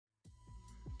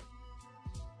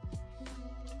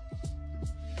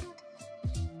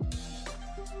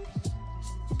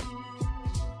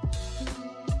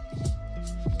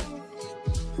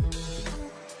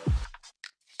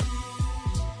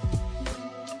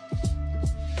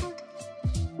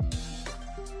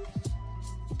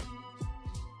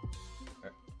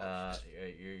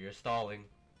you're stalling.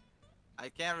 I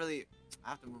can't really. I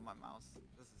have to move my mouse.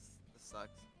 This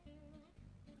sucks.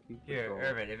 Here,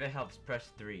 Irvin, if it helps,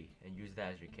 press 3 and use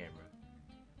that as your camera.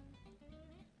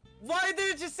 Why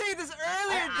didn't you say this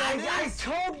earlier, Dennis? I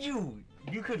told you!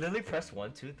 You could literally press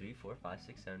 1, 2, 3, 4, 5,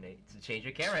 6, 7, 8 to change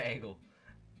your camera angle.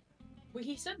 Well,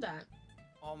 he said that.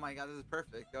 Oh my god, this is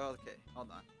perfect. Oh, okay,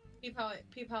 hold on. Peep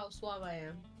how suave I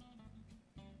am.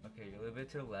 Okay, you're a little bit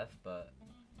to the left, but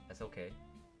that's okay.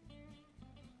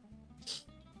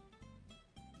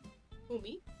 Who,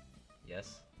 me?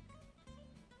 Yes.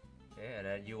 Okay, and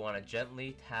then you want to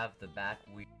gently have the back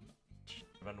wheel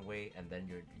run away, and then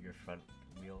your front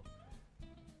wheel.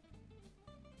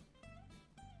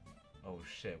 Oh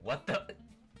shit! What the?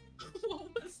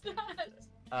 What was that?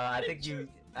 I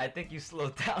think you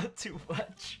slowed down too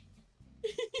much.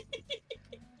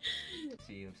 Let's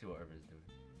see what Irvin's doing.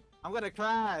 I'm gonna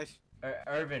crash.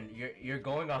 Irvin, you're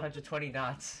going 120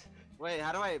 knots. Wait,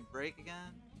 how do I brake again?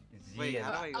 Z Wait, and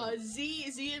how do I go?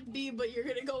 Z and B, but you're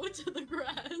gonna go into the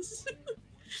grass.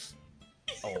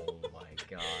 Oh my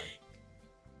god.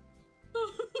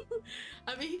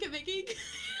 I mean, he can make it.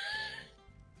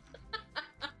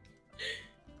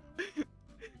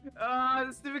 Oh,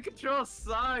 the stupid controls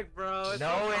suck, bro. It's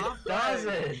No, so it complex.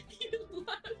 doesn't. You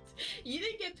left. You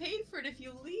didn't get paid for it if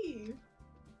you leave.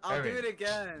 I'll Irvin. do it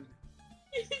again.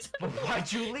 But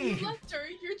why'd you leave? You left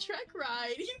during your trek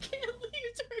ride. You can't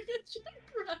leave during a trek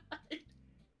ride.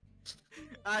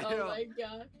 I Oh know. my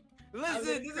god.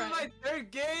 Listen, this is my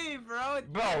third game, bro.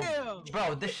 Damn.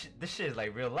 Bro, this shit is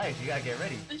like real life. You gotta get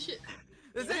ready. This shit.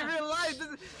 This ain't real life.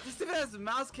 This stupid ass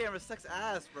mouse camera sucks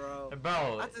ass, bro.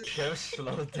 Bro, just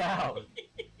slow down.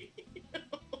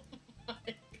 Oh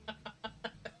my god.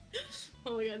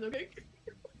 Oh my god, okay.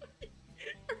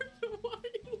 Why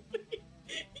you leave?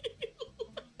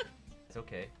 It's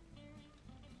okay.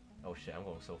 Oh shit, I'm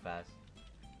going so fast.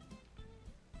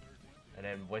 And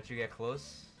then once you get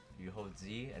close, you hold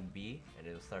Z and B, and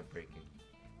it'll start braking.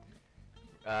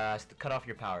 Cut off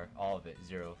your power, all of it,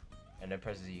 0, and then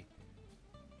press Z.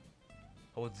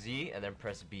 Hold Z and then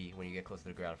press B when you get close to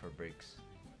the ground for brakes.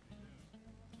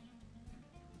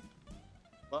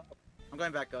 Well, I'm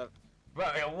going back up. Bro,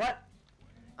 what?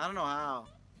 I don't know how.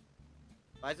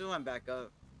 I just went back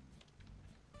up.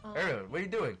 Irvin, what are you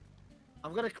doing?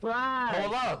 I'm gonna cry.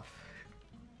 Hold up!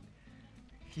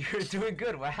 You're doing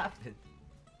good, what happened?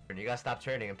 You gotta stop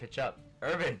turning and pitch up.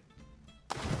 Irvin!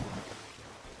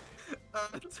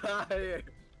 I'm tired.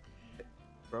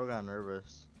 Bro got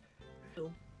nervous.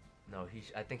 No,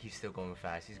 I think he's still going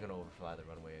fast. He's gonna overfly the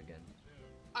runway again.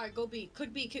 Alright, go B.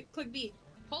 Click B. Click B.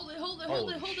 Hold it. Hold it. Holy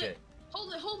Hold it. Hold shit. it.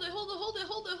 Hold it. Hold it. Hold it. Hold it.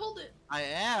 Hold it. Hold it. I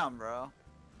am, bro.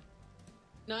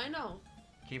 No, I know.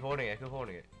 Keep holding it, keep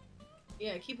holding it.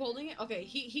 Yeah, keep holding it. Okay,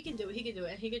 he can do it. He can do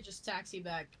it. He can just taxi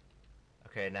back.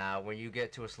 Okay, now when you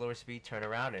get to a slower speed, turn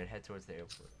around and head towards the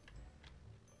airport.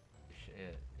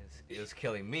 Shit, it was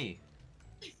killing me.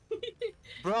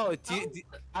 Bro,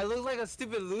 I look like a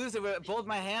stupid loser with both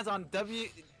my hands on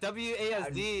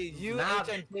WASD, U, Not-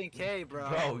 H, and K, bro.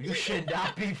 Bro, you should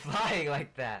not be flying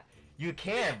like that. You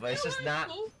can, but it's just not.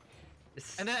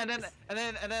 And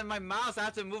then my mouse, I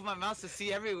have to move my mouse to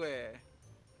see everywhere.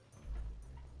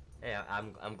 Hey,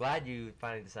 I'm glad you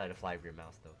finally decided to fly with your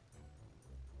mouse though.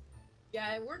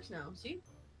 Yeah, it works now. See?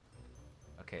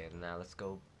 Okay, now let's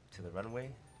go to the runway.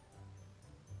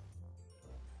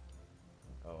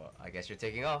 Oh, I guess you're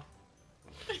taking off.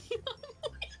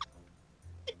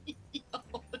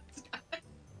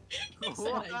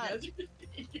 What?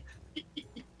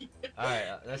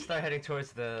 Alright, let's start heading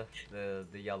towards the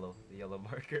yellow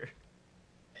marker.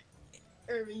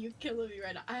 Irvin, you're killing me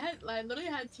right now. I literally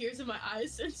had tears in my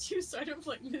eyes since you started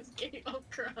playing this game. I'm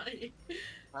crying.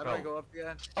 How do I go up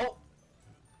again? Oh!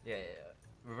 Yeah,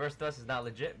 reverse thrust is not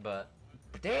legit, but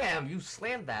damn, you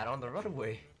slammed that on the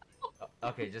runway.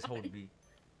 Okay, just hold B.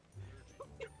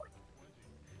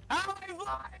 How am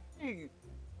I flying?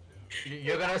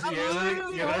 You're gonna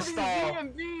stall.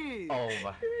 Oh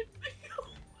my.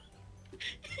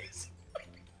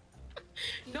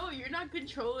 No, you're not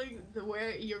controlling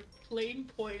where your plane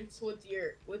points with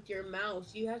your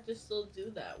mouse. You have to still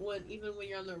do that even when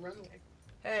you're on the runway.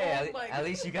 Hey, Oh at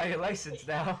least you got your license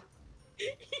now.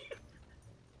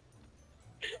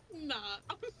 Nah.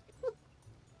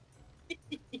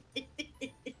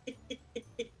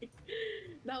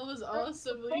 That was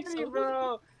awesome. Funny,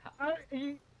 bro.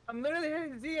 I'm literally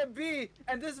hitting Z and B,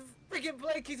 and this freaking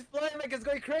plane keeps flying like it's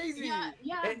going crazy.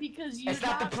 Yeah, because you. It's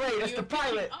not the plane, it's the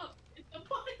pilot. It's the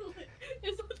pilot.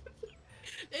 It's not the plane.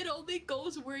 It only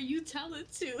goes where you tell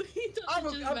it to. I'm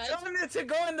telling it to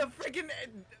go in the freaking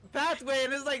pathway,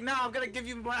 and it's like, nah, I'm gonna give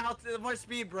you more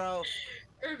speed, bro.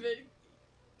 Irvin.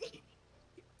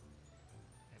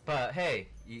 But hey,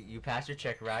 you passed your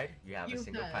check ride. You have a You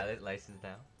single passed. pilot license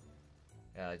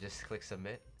now. Just click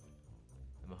submit.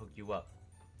 I'm gonna hook you up.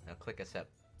 Now click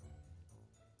accept.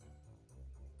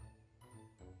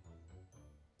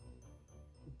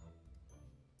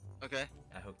 Okay.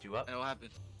 I hooked you up. And what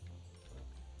happened?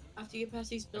 After you get past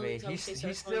these I mean, buildings, I would say he's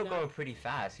start still slowing down. going pretty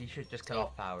fast. He should just cut So-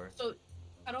 off power. So,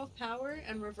 cut off power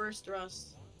and reverse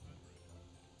thrust.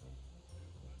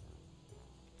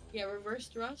 Yeah, reverse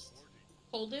thrust.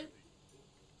 Hold it.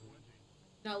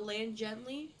 Now land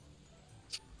gently.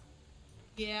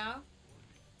 Yeah.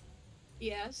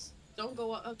 Yes. Don't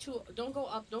go up too. Don't go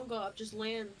up. Don't go up. Just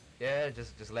land. Yeah,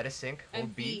 just let it sink. Hold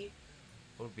And B. B.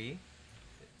 Hold B.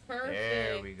 Perfect.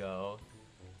 There we go.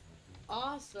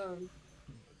 Awesome.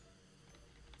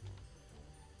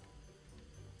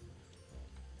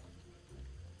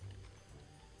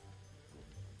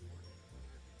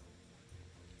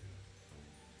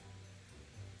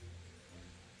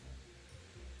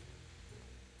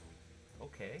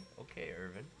 Okay,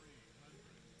 Irvin.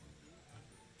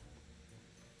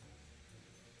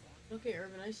 Okay,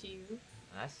 Irvin, I see you.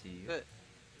 I see you. Good.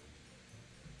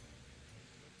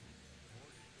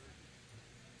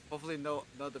 Hopefully no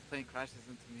other plane crashes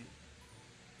into me.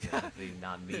 Hopefully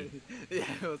not me. Yeah,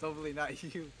 it was hopefully not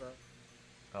you, bro.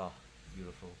 Oh,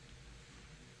 beautiful.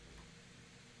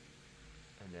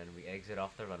 And then we exit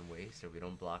off the runway so we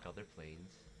don't block other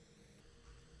planes.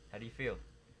 How do you feel?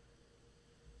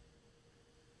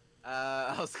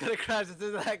 I was gonna crash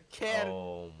into that can.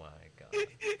 Oh my god.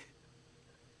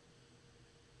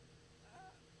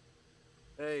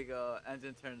 There you go.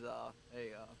 Engine turns off. There you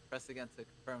go. Press again to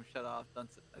confirm shut off.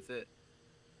 That's it.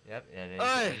 Yep, and then Oi!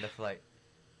 you end the flight.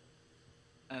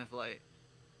 And flight.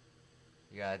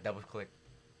 You gotta double click.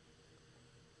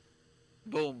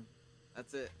 Boom.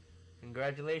 That's it.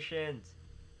 Congratulations!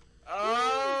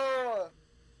 Oh!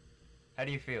 How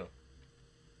do you feel?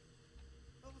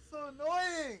 That was so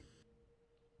annoying.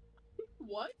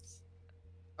 What?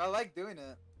 I like doing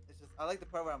it. It's just I like the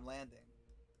part where I'm landing.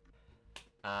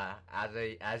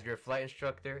 As your flight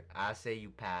instructor, I say you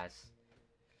pass.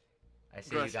 I say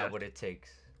you Gracias. got what it takes.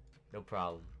 No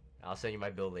problem. I'll send you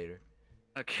my bill later.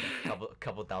 Okay.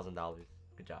 Couple $1,000.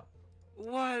 Good job.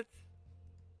 What?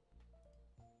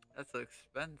 That's so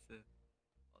expensive.